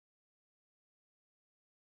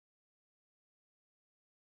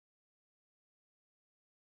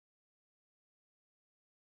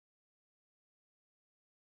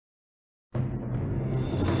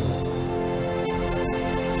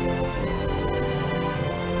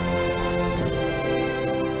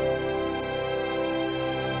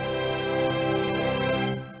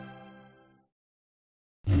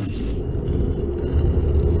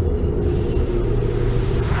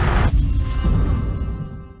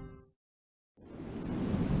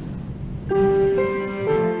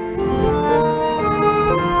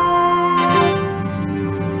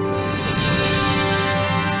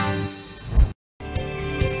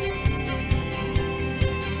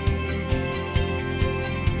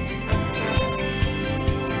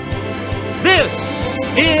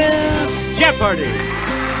Jeopardy!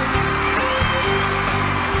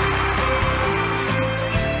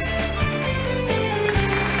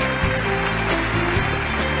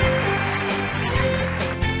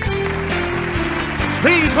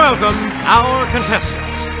 Please welcome our contestants.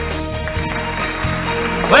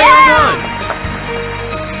 Player 1.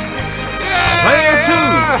 Player 2.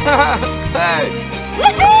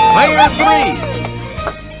 Player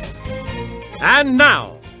 3. And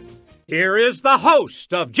now, here is the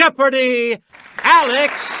host of Jeopardy,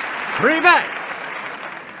 Alex Trebek.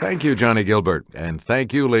 Thank you, Johnny Gilbert, and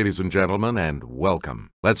thank you, ladies and gentlemen, and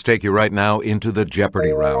welcome. Let's take you right now into the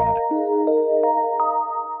Jeopardy round.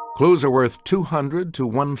 Clues are worth $200 to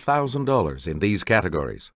 $1,000 in these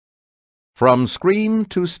categories. From screen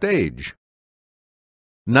to stage.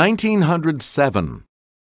 1907.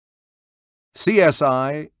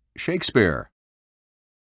 CSI Shakespeare.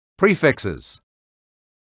 Prefixes.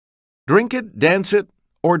 Drink it, dance it,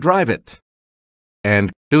 or drive it.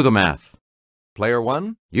 And do the math. Player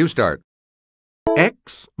 1, you start.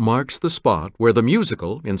 X marks the spot where the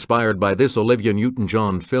musical, inspired by this Olivia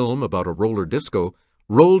Newton-John film about a roller disco,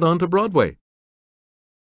 rolled onto Broadway.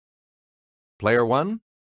 Player 1.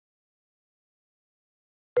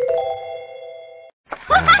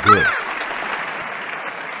 Good.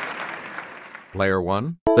 Player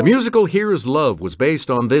 1. The musical Here's Love was based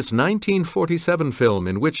on this 1947 film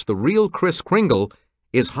in which the real Kris Kringle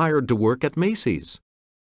is hired to work at Macy's.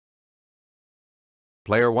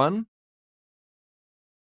 Player 1.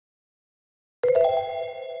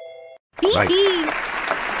 Right.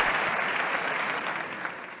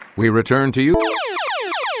 We return to you.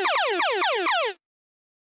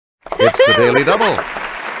 It's the Daily Double.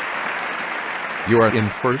 You are in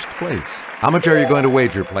first place. How much are you going to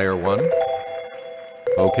wager, Player 1?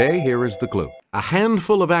 Okay, here is the clue. A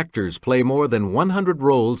handful of actors play more than 100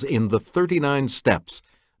 roles in The 39 Steps,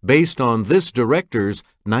 based on this director's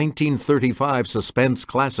 1935 suspense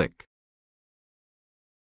classic.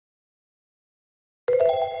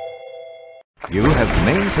 You have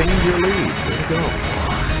maintained your lead. There you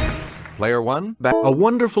go. Player 1. A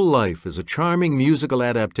Wonderful Life is a charming musical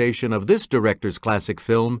adaptation of this director's classic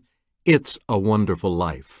film, It's a Wonderful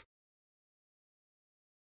Life.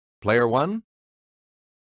 Player 1.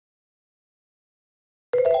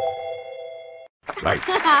 Right.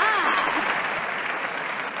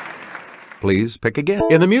 Please pick again.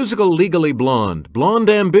 In the musical Legally Blonde, blonde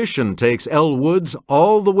ambition takes Elle Woods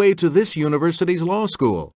all the way to this university's law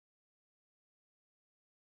school.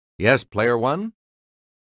 Yes, Player 1.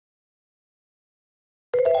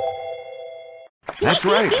 That's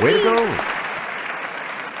right. Way to go.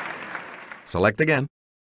 Select again.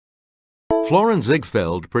 Florin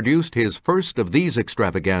Ziegfeld produced his first of these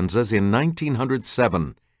extravaganzas in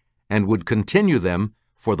 1907 and would continue them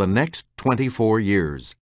for the next 24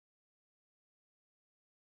 years.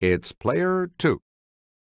 It's Player 2.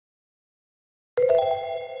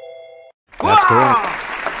 That's correct.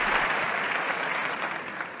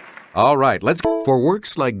 All right, let's go. For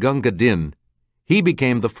works like Gunga Din, he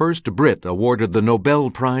became the first Brit awarded the Nobel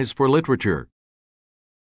Prize for Literature.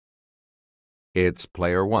 It's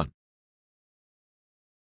Player 1.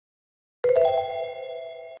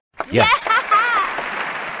 Yes.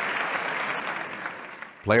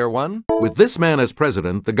 Player 1. With this man as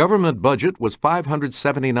president, the government budget was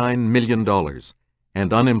 $579 million,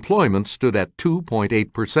 and unemployment stood at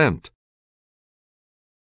 2.8%.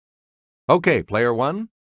 Okay, Player 1.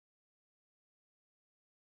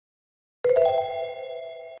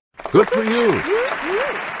 Good for you.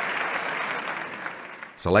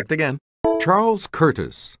 Select again. Charles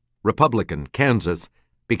Curtis, Republican, Kansas,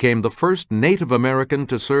 became the first Native American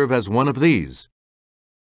to serve as one of these.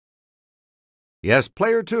 Yes,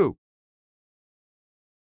 Player 2.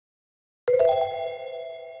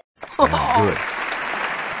 Good.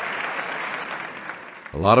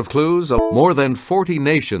 A lot of clues. More than 40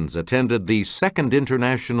 nations attended the Second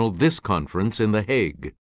International This Conference in The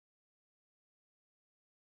Hague.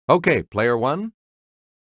 Okay, Player 1.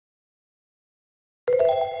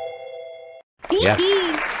 Yes.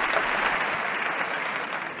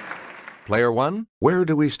 Player 1, where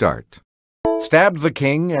do we start? Stabbed the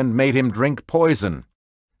king and made him drink poison.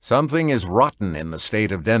 Something is rotten in the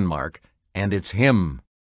state of Denmark, and it's him.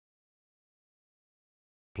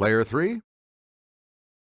 Player 3.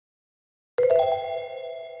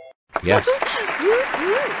 Yes.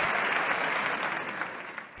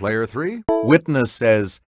 Player 3. Witness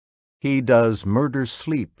says he does murder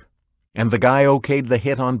sleep, and the guy okayed the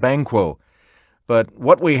hit on Banquo. But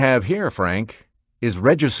what we have here, Frank, is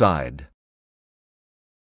regicide.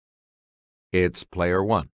 It's Player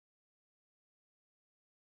 1.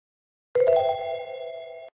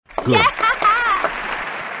 Good.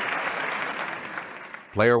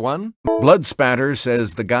 Player 1. Blood spatter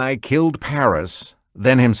says the guy killed Paris,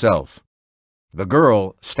 then himself. The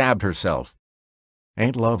girl stabbed herself.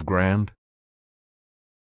 Ain't love grand?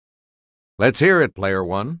 Let's hear it, Player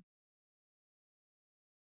 1.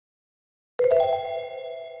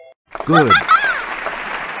 Good.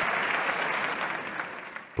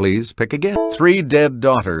 Please pick again. 3 Dead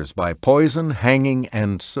Daughters by Poison, Hanging,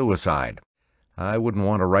 and Suicide. I wouldn't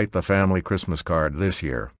want to write the family Christmas card this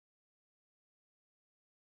year.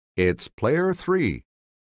 It's Player 3.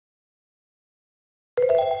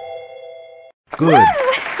 Good.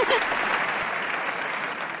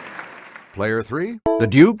 Player 3. The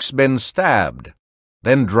Duke's been stabbed,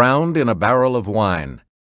 then drowned in a barrel of wine.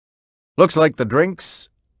 Looks like the drinks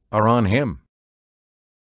are on him.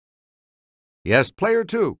 Yes, Player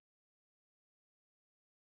 2.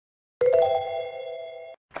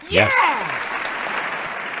 Yes.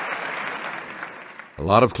 A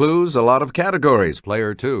lot of clues, a lot of categories,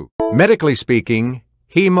 Player 2. Medically speaking,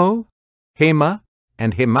 hemo, hema,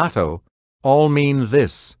 and hemato all mean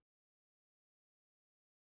this.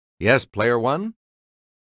 Yes, Player 1.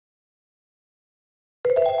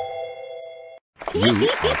 You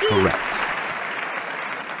are correct.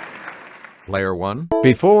 Player 1.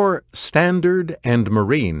 Before standard and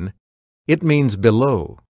marine, it means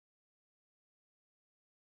below.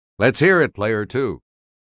 Let's hear it, Player 2.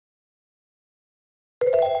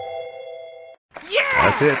 Yeah!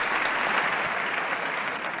 That's it.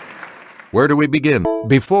 Where do we begin?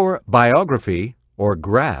 Before biography or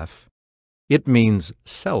graph, it means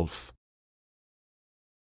self.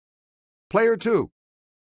 Player 2.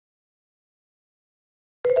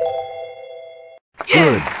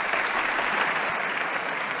 Good.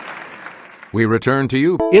 We return to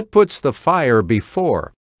you. It puts the fire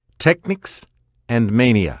before technics and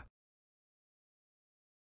mania.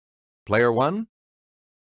 Player 1.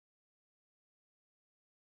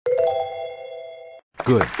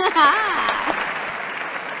 Good.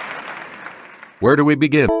 Where do we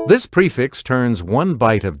begin? This prefix turns 1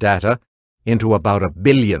 byte of data into about 1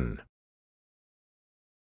 billion.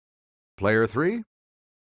 Player 3.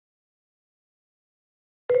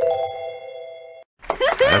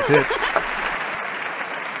 That's it.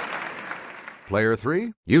 Player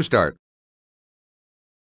 3, you start.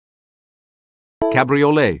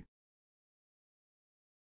 Cabriolet.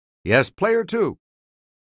 Yes, Player 2.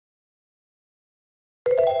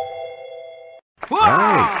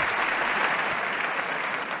 Right.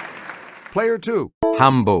 Player 2,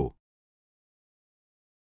 Hambo.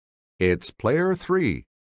 It's Player 3.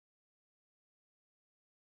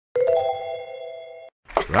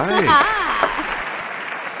 Right.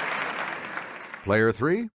 Player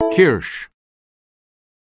 3, Kirsch.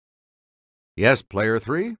 Yes, Player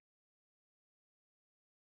 3.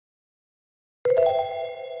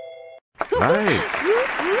 Right.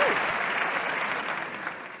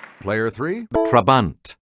 Player 3,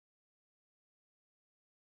 Trabant.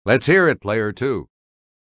 Let's hear it, Player 2.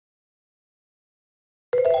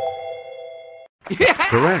 That's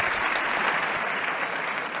correct.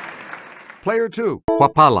 Player 2,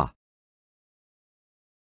 Quapala.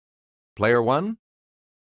 Player 1.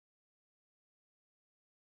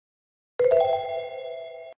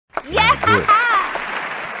 Yeah! Good.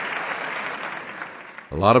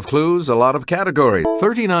 A lot of clues, a lot of categories.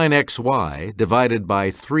 39xy divided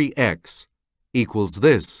by 3x equals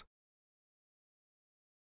this.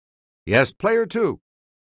 Yes, Player 2.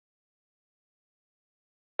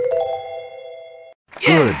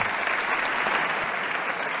 Good.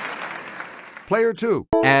 Player 2.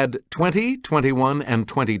 Add 20, 21, and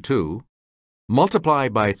 22. Multiply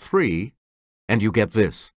by 3, and you get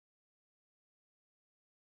this.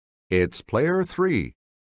 It's Player 3.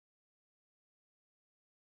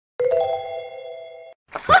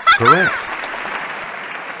 That's correct.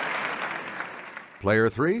 Player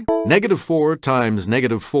 3. -4 times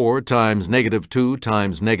 -4 times -2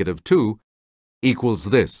 times -2 equals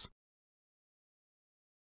this.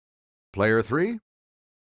 Player 3.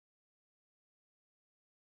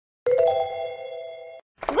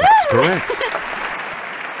 That's correct.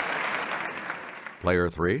 Player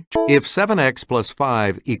 3. If 7x plus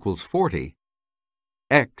 5 equals 40,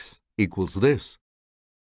 x equals this.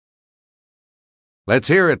 Let's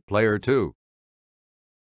hear it, Player 2.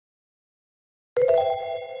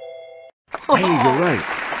 Hey, you're right.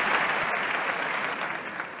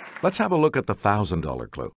 Let's have a look at the $1,000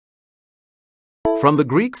 clue. From the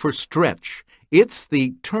Greek for stretch, it's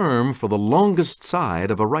the term for the longest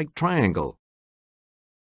side of a right triangle.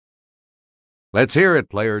 Let's hear it,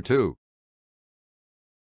 Player 2.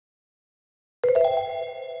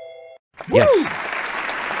 Yes.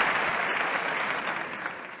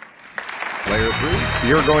 Player Player 3,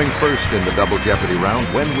 you're going first in the Double Jeopardy round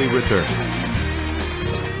when we return.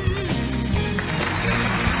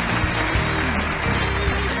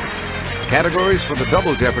 Categories for the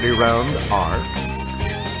Double Jeopardy round are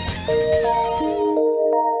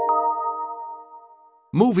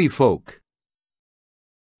Movie Folk,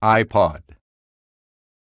 iPod,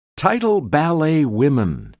 Title Ballet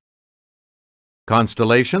Women,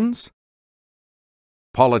 Constellations,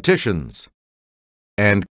 Politicians,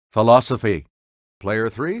 and Philosophy.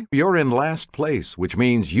 Player 3, you're in last place, which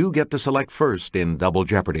means you get to select first in Double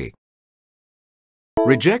Jeopardy.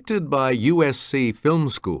 Rejected by USC Film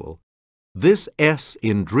School, this S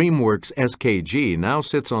in DreamWorks SKG now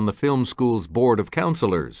sits on the film school's board of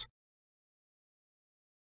counselors.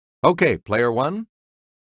 Okay, Player 1.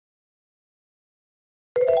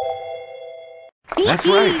 That's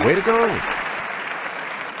right, way to go.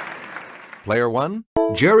 Player 1,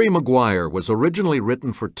 Jerry Maguire was originally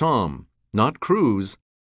written for Tom, not Cruise,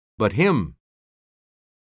 but him.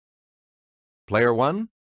 Player 1.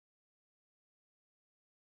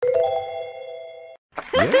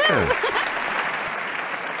 Yes.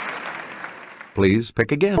 Please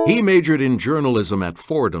pick again. He majored in journalism at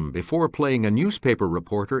Fordham before playing a newspaper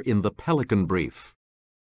reporter in The Pelican Brief.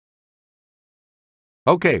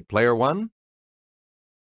 Okay, Player 1.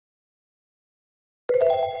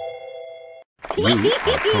 You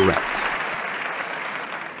are correct.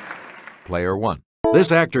 Player 1. This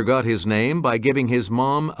actor got his name by giving his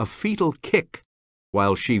mom a fetal kick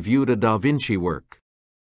while she viewed a Da Vinci work.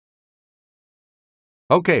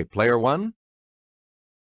 Okay, Player 1.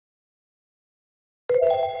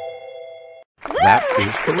 That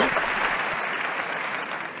is correct.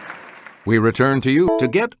 We return to you. To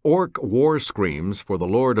get orc war screams for The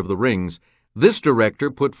Lord of the Rings, this director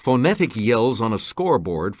put phonetic yells on a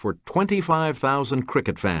scoreboard for 25,000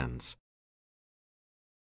 cricket fans.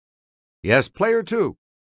 Yes, Player 2.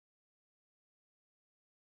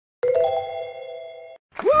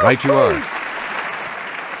 Right you are.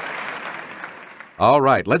 All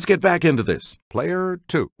right, let's get back into this. Player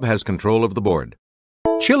 2 has control of the board.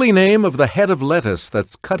 Chilly name of the head of lettuce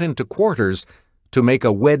that's cut into quarters to make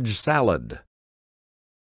a wedge salad.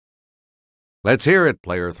 Let's hear it,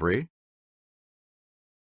 Player 3.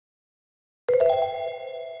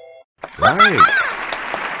 Right.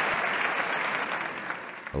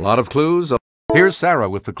 A lot of clues. Here's Sarah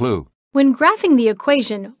with the clue. When graphing the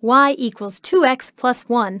equation y equals 2x plus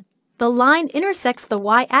 1, the line intersects the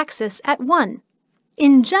y-axis at 1.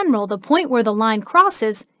 In general, the point where the line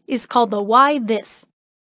crosses is called the y-this.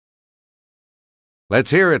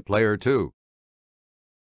 Let's hear it, Player 2.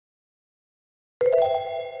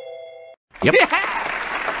 Yep.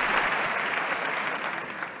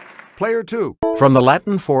 Player 2. From the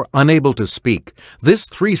Latin for unable to speak, this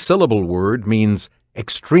three-syllable word means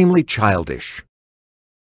extremely childish.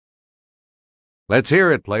 Let's hear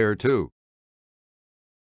it, Player 2.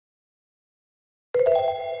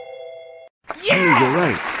 Yeah! Hey, you're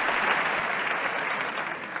right.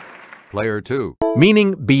 Player 2.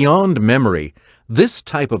 Meaning beyond memory, this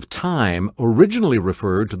type of time originally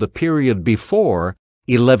referred to the period before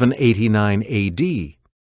 1189 AD.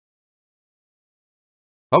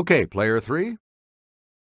 Okay, Player 3.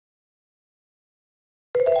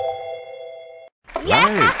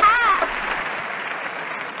 Right.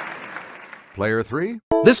 Player 3.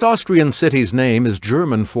 This Austrian city's name is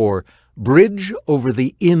German for Bridge over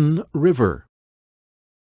the Inn River.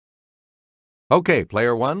 Okay,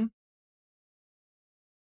 Player 1.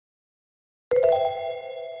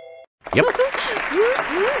 Yep.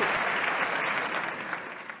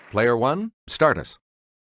 Player 1, start us.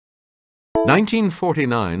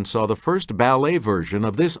 1949 saw the first ballet version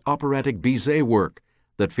of this operatic Bizet work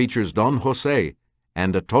that features Don José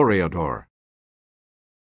and a toreador.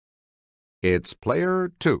 It's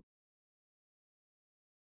Player 2.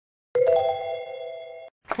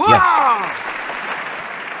 Yes.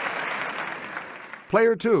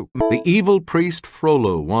 Player 2. The evil priest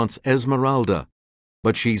Frollo wants Esmeralda,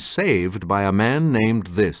 but she's saved by a man named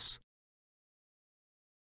this.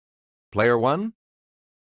 Player 1.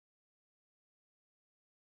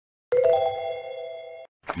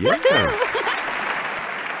 Yes.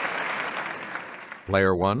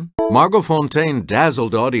 Player 1. Margot Fontaine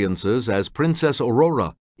dazzled audiences as Princess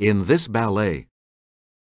Aurora in this ballet.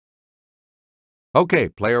 Okay,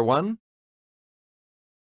 Player 1.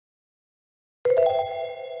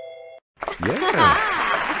 Yes.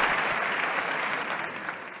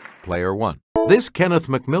 Player 1. This Kenneth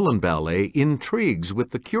Macmillan ballet intrigues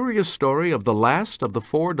with the curious story of the last of the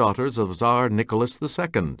four daughters of Tsar Nicholas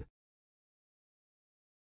II.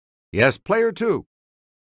 Yes, Player 2.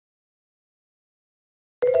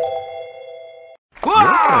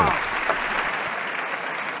 Yes.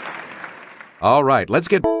 All right, let's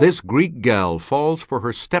get this Greek gal falls for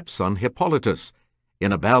her stepson Hippolytus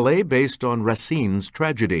in a ballet based on Racine's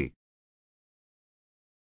tragedy.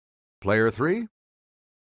 Player 3?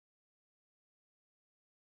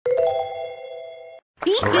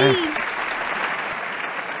 Correct.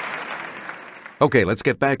 Okay, let's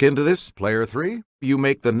get back into this. Player 3, you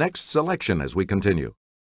make the next selection as we continue.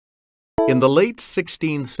 In the late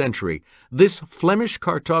 16th century, this Flemish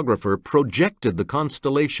cartographer projected the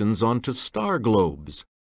constellations onto star globes.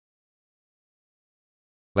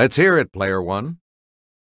 Let's hear it, Player 1.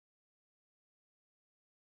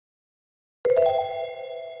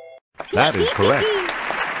 That is correct.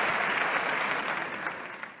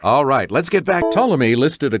 All right, let's get back. Ptolemy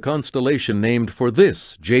listed a constellation named for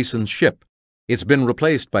this Jason's ship. It's been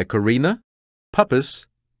replaced by Carina, Puppis,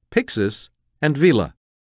 Pyxis, and Vela.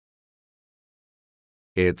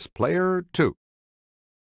 It's Player 2.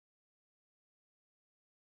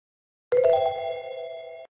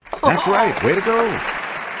 That's right. Way to go.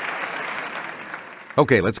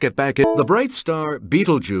 Okay, let's get back in. The bright star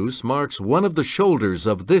Betelgeuse marks one of the shoulders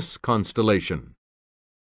of this constellation.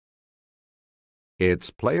 It's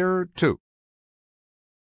Player 2.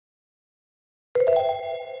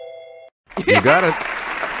 You got it.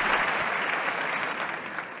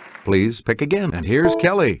 Please pick again. And here's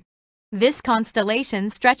Kelly. This constellation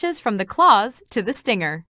stretches from the claws to the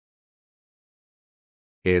stinger.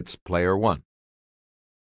 It's Player 1.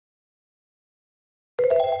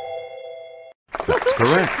 That's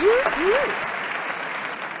correct.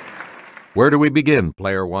 Where do we begin,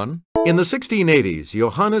 Player 1? In the 1680s,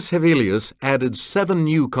 Johannes Hevelius added 7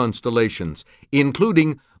 new constellations,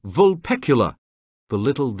 including Vulpecula, the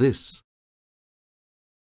little this.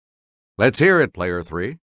 Let's hear it, Player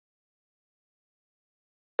 3.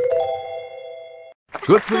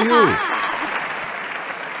 Good for you.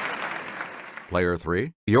 Player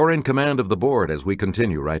 3, you're in command of the board as we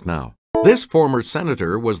continue right now. This former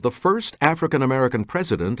senator was the first African-American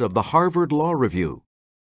president of the Harvard Law Review.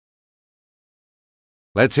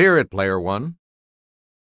 Let's hear it, Player 1.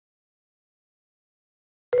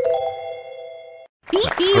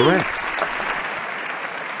 That's correct.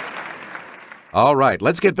 All right,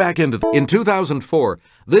 let's get back into In 2004,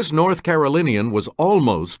 this North Carolinian was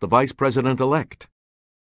almost the vice president-elect.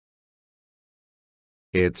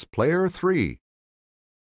 It's Player 3.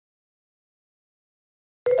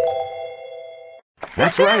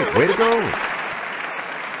 That's right. Way to go.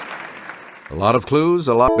 A lot of clues,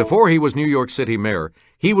 Before he was New York City mayor,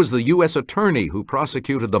 he was the U.S. attorney who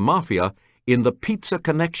prosecuted the mafia in the Pizza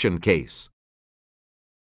Connection case.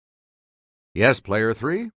 Yes, Player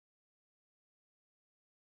 3?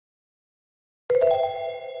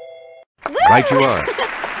 Right you are.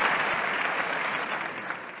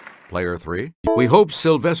 Player 3. We hope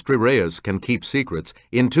Silvestre Reyes can keep secrets.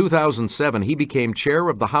 In 2007, he became chair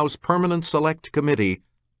of the House Permanent Select Committee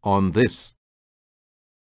on this.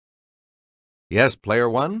 Yes, Player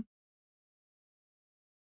 1?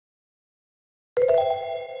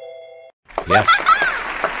 Yes.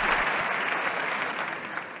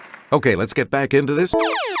 Okay, let's get back into this.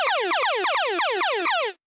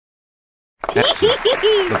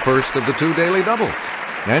 The first of the 2 daily doubles.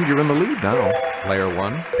 And you're in the lead now. Player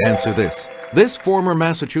 1, answer this. This former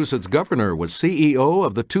Massachusetts governor was CEO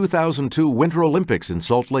of the 2002 Winter Olympics in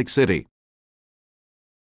Salt Lake City.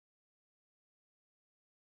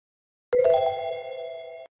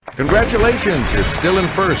 Congratulations, you're still in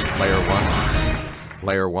first, Player 1.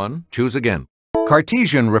 Player 1, choose again.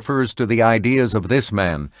 Cartesian refers to the ideas of this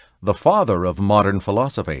man, the father of modern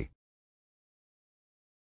philosophy.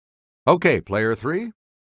 Okay, Player 3.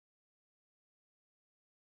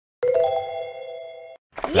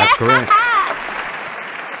 That's correct.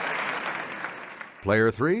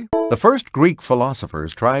 Player 3. The first Greek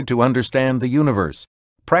philosophers tried to understand the universe,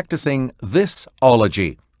 practicing this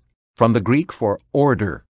ology, from the Greek for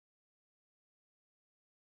order.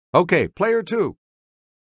 Okay, Player 2.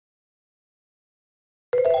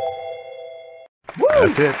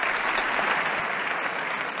 That's it.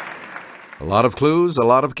 A lot of clues, a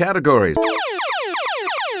lot of categories.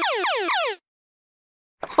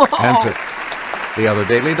 Answer. The other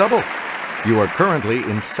daily double. You are currently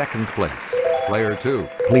in second place. Player 2,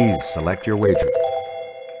 please select your wager.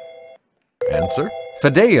 Answer.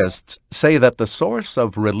 Fideists say that the source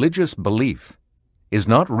of religious belief is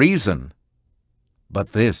not reason,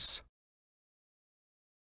 but this.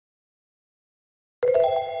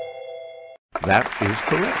 That is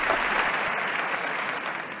correct.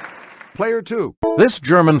 Player 2. This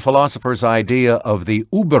German philosopher's idea of the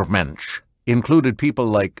Übermensch included people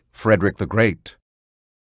like Frederick the Great.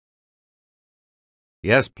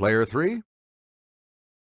 Yes, player 3?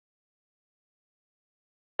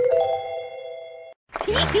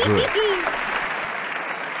 Yeah, good.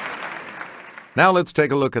 Now let's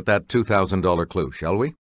take a look at that $2,000 clue, shall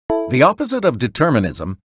we? The opposite of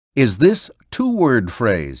determinism is this two-word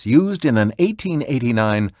phrase used in an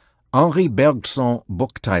 1889 Henri Bergson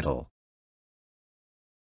book title.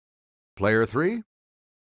 Player 3?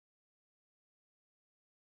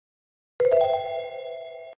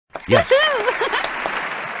 Yes.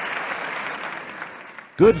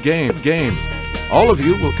 Good game. All of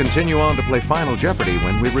you will continue on to play Final Jeopardy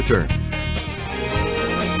when we return.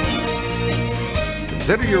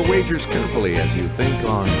 Consider your wagers carefully as you think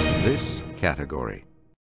on this category.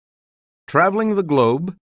 Traveling the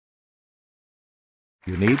globe,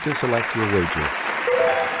 you need to select your wager.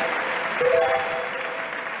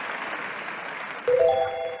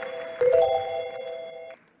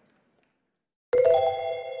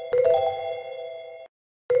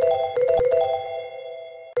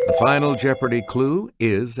 The Final Jeopardy clue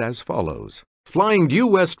is as follows. Flying due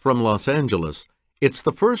west from Los Angeles, it's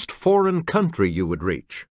the first foreign country you would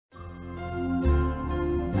reach.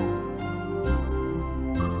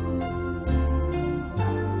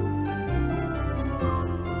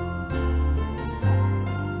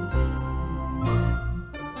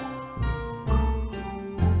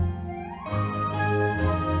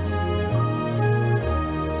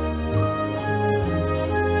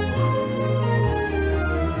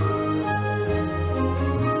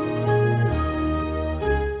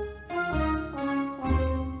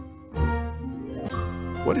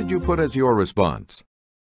 What did you put as your response?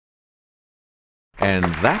 And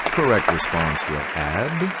that correct response will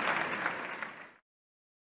add...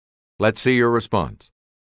 Let's see your response.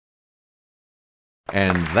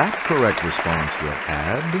 And that correct response will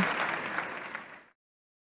add...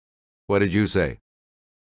 What did you say?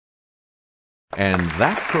 And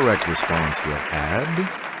that correct response will add...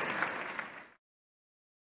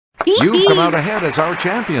 You've come out ahead as our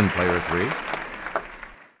champion, player 3.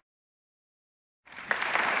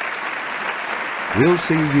 We'll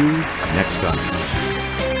see you next time.